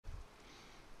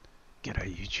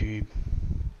G'day YouTube.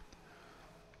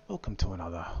 Welcome to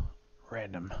another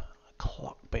random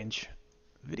clock bench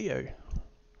video.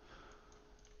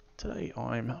 Today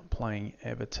I'm playing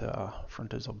Avatar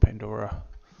Frontiers of Pandora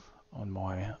on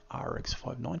my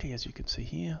RX590, as you can see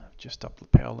here. Just up the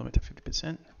power limit to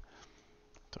 50%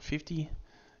 to 50,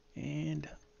 and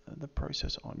the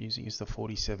processor I'm using is the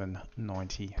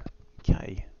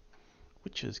 4790K,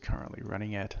 which is currently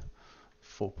running at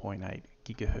 4.8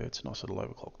 gigahertz. Nice little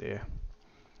overclock there.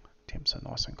 Temps are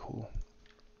nice and cool.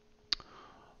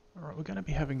 Alright, we're going to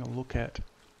be having a look at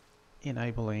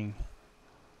enabling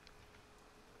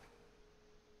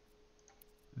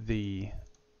the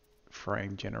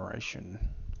frame generation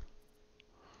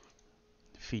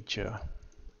feature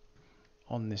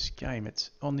on this game.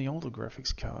 It's on the older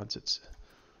graphics cards.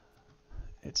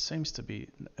 It seems to be,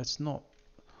 it's not,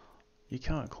 you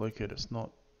can't click it. It's not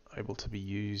able to be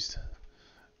used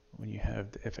when you have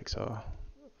the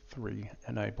FSR3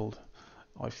 enabled.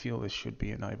 I feel this should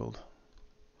be enabled.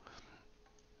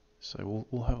 So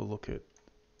we'll have a look at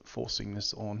forcing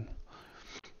this on.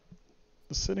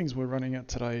 The settings we're running at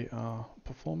today are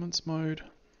performance mode,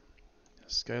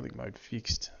 scaling mode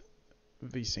fixed,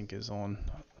 VSync is on.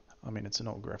 I mean, it's an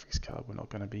old graphics card, we're not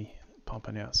going to be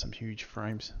pumping out some huge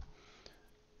frames.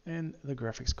 And the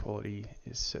graphics quality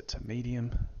is set to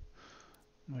medium.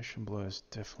 Motion blur is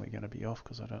definitely going to be off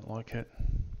because I don't like it.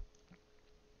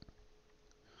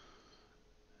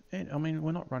 And I mean,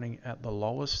 we're not running at the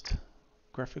lowest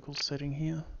graphical setting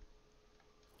here.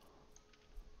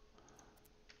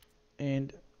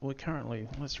 And we're currently,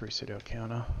 let's reset our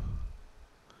counter.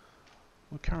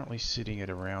 We're currently sitting at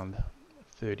around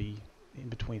 30, in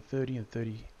between 30 and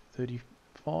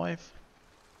 35,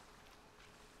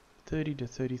 30 to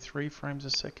 33 frames a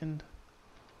second,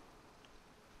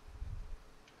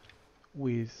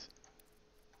 with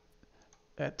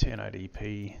at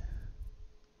 1080p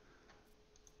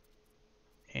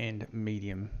and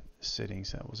medium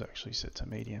settings. That was actually set to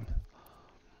medium.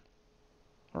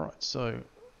 Alright, so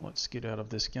let's get out of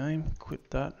this game, quit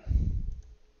that.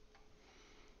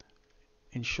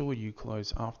 Ensure you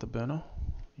close Afterburner.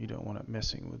 You don't want it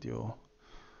messing with your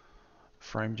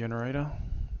frame generator.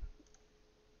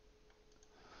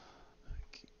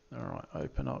 Alright,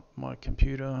 open up my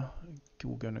computer.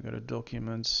 We're going to go to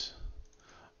Documents,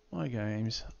 My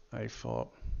Games, AFOP,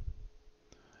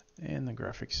 and the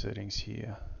graphics settings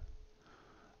here.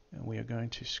 And we are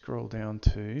going to scroll down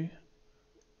to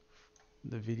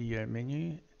the video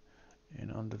menu,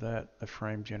 and under that, the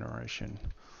frame generation.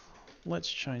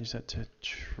 Let's change that to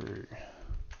true.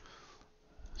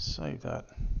 Save that.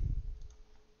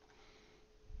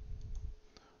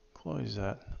 Close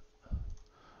that.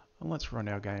 And let's run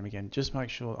our game again. Just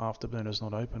make sure Afterburner is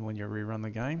not open when you rerun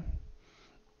the game,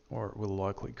 or it will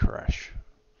likely crash,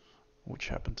 which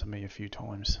happened to me a few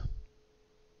times.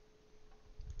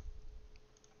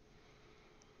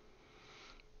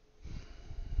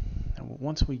 And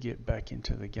once we get back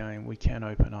into the game, we can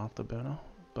open Afterburner,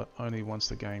 but only once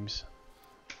the game's,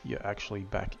 you're actually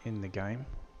back in the game.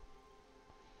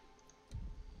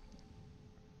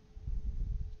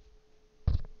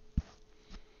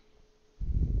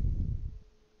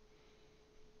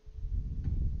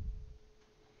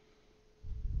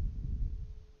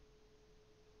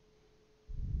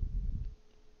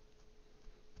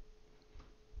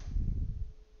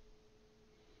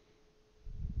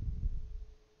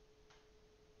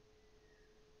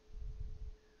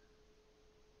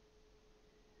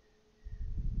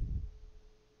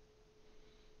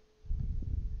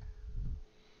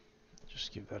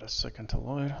 Just give that a second to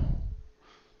load.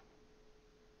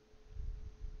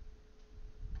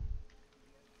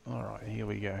 Alright, here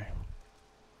we go.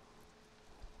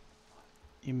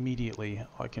 Immediately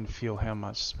I can feel how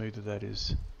much smoother that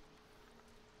is.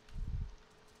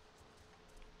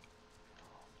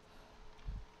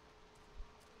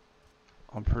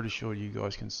 I'm pretty sure you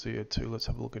guys can see it too. Let's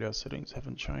have a look at our settings.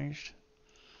 Haven't changed.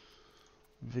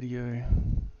 Video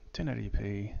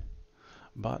 1080p,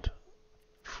 but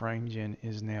frame gen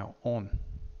is now on.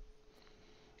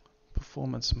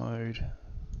 Performance mode,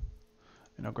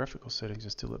 and our graphical settings are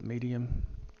still at medium.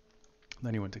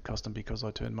 Then he went to custom because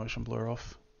I turned motion blur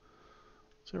off.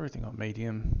 So everything on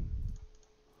medium.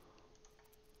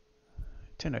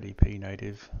 1080p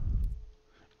native,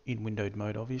 in windowed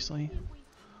mode obviously.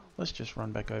 Let's just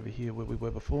run back over here where we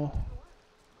were before,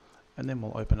 and then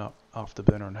we'll open up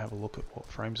Afterburner and have a look at what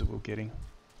frames we're getting.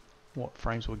 What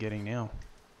frames we're getting now.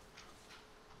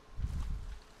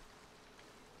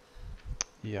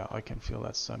 Yeah, I can feel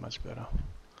that's so much better.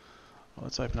 Well,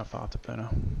 let's open up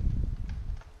Afterburner.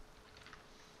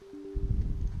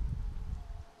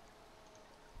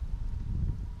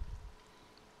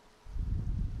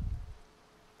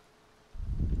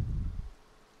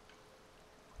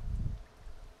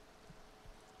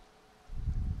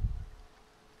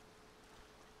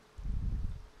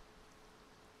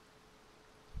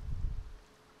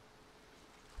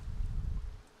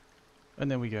 And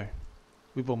there we go.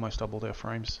 We've almost doubled our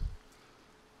frames.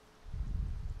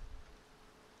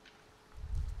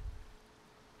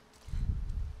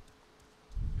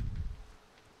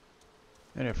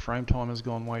 And our frame time has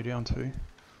gone way down too.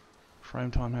 Frame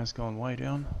time has gone way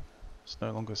down. It's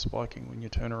no longer spiking when you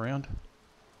turn around.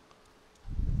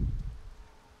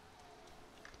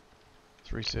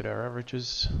 Let's reset our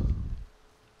averages.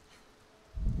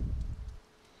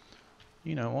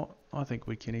 You know what? I think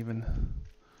we can even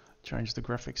change the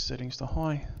graphics settings to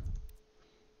high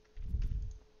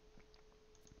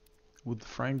with the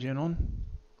frame gen on.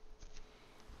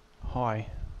 High.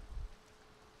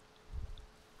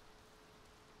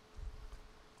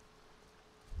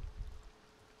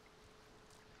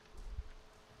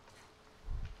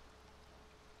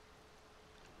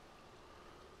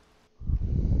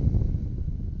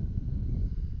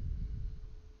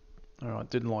 Alright,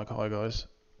 didn't like high, guys.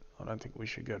 I don't think we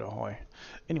should go to high.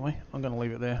 Anyway, I'm going to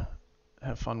leave it there.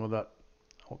 Have fun with that.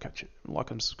 I'll catch you.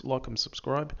 Like and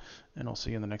subscribe, and I'll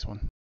see you in the next one.